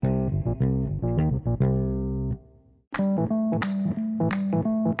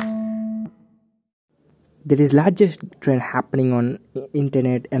There is largest trend happening on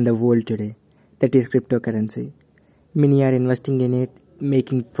internet and the world today, that is cryptocurrency. Many are investing in it,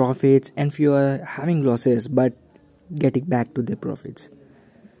 making profits, and few are having losses but getting back to their profits.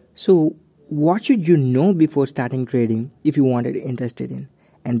 So, what should you know before starting trading if you wanted interested in?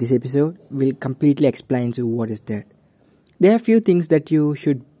 And this episode will completely explain to you what is that. There are few things that you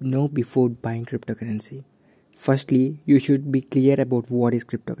should know before buying cryptocurrency. Firstly, you should be clear about what is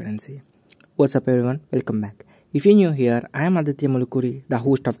cryptocurrency. What's up everyone? Welcome back. If you're new here, I am Aditya Mulukuri, the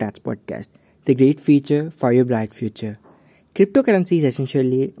host of Tats Podcast, the great future for your bright future. Cryptocurrency is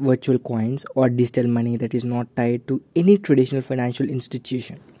essentially virtual coins or digital money that is not tied to any traditional financial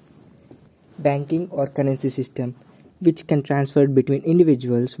institution, banking or currency system, which can transfer between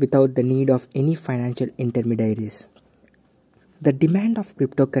individuals without the need of any financial intermediaries. The demand of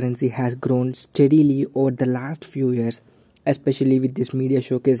cryptocurrency has grown steadily over the last few years, especially with this media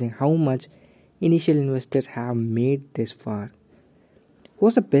showcasing how much initial investors have made this far.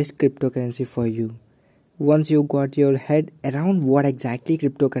 What's the best cryptocurrency for you? Once you got your head around what exactly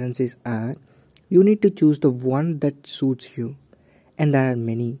cryptocurrencies are, you need to choose the one that suits you. And there are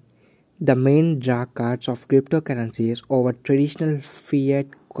many. The main draw cards of cryptocurrencies over traditional fiat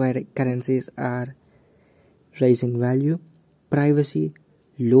currencies are rising value, privacy,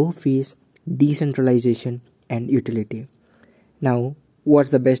 low fees, decentralization, and utility. Now,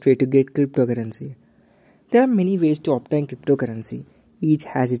 what's the best way to get cryptocurrency? There are many ways to obtain cryptocurrency. Each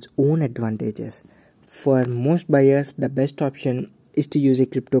has its own advantages. For most buyers, the best option is to use a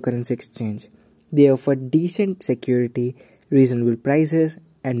cryptocurrency exchange. They offer decent security, reasonable prices,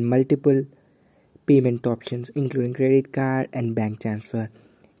 and multiple payment options, including credit card and bank transfer.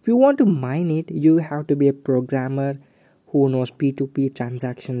 If you want to mine it, you have to be a programmer who knows P2P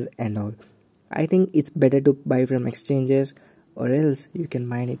transactions and all. I think it's better to buy from exchanges or else you can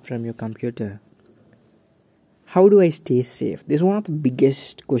mine it from your computer. How do I stay safe? This is one of the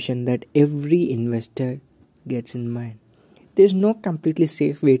biggest questions that every investor gets in mind. There's no completely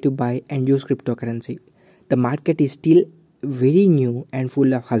safe way to buy and use cryptocurrency. The market is still very new and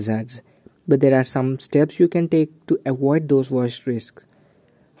full of hazards, but there are some steps you can take to avoid those worst risks.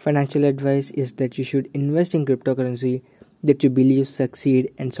 Financial advice is that you should invest in cryptocurrency that you believe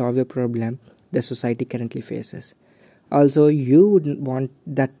succeed and solve a problem the society currently faces. Also, you would want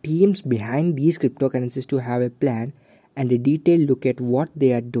the teams behind these cryptocurrencies to have a plan and a detailed look at what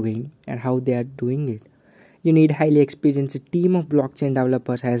they are doing and how they are doing it. You need highly experienced team of blockchain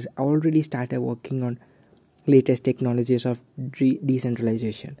developers has already started working on latest technologies of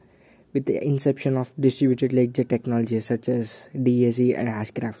decentralization. With the inception of distributed ledger technologies such as DAC and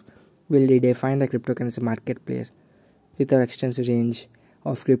Hashgraph, will redefine the cryptocurrency marketplace with our extensive range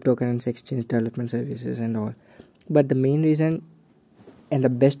of cryptocurrency exchange development services and all. But the main reason and the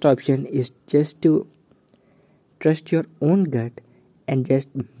best option is just to trust your own gut and just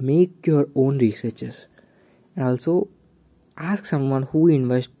make your own researches. And also ask someone who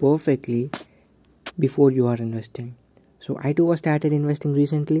invests perfectly before you are investing. So I too was started investing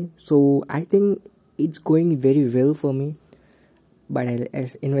recently. So I think it's going very well for me. But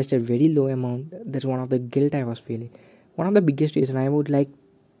I invested very low amount. That's one of the guilt I was feeling. One of the biggest reason I would like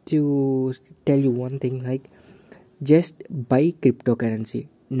to tell you one thing, like just buy cryptocurrency.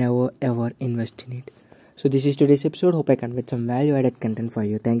 Never ever invest in it. So this is today's episode. Hope I conveyed some value added content for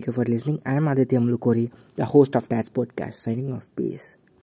you. Thank you for listening. I am Aditya Mulukuri, the host of Tats Podcast. Signing off. Peace.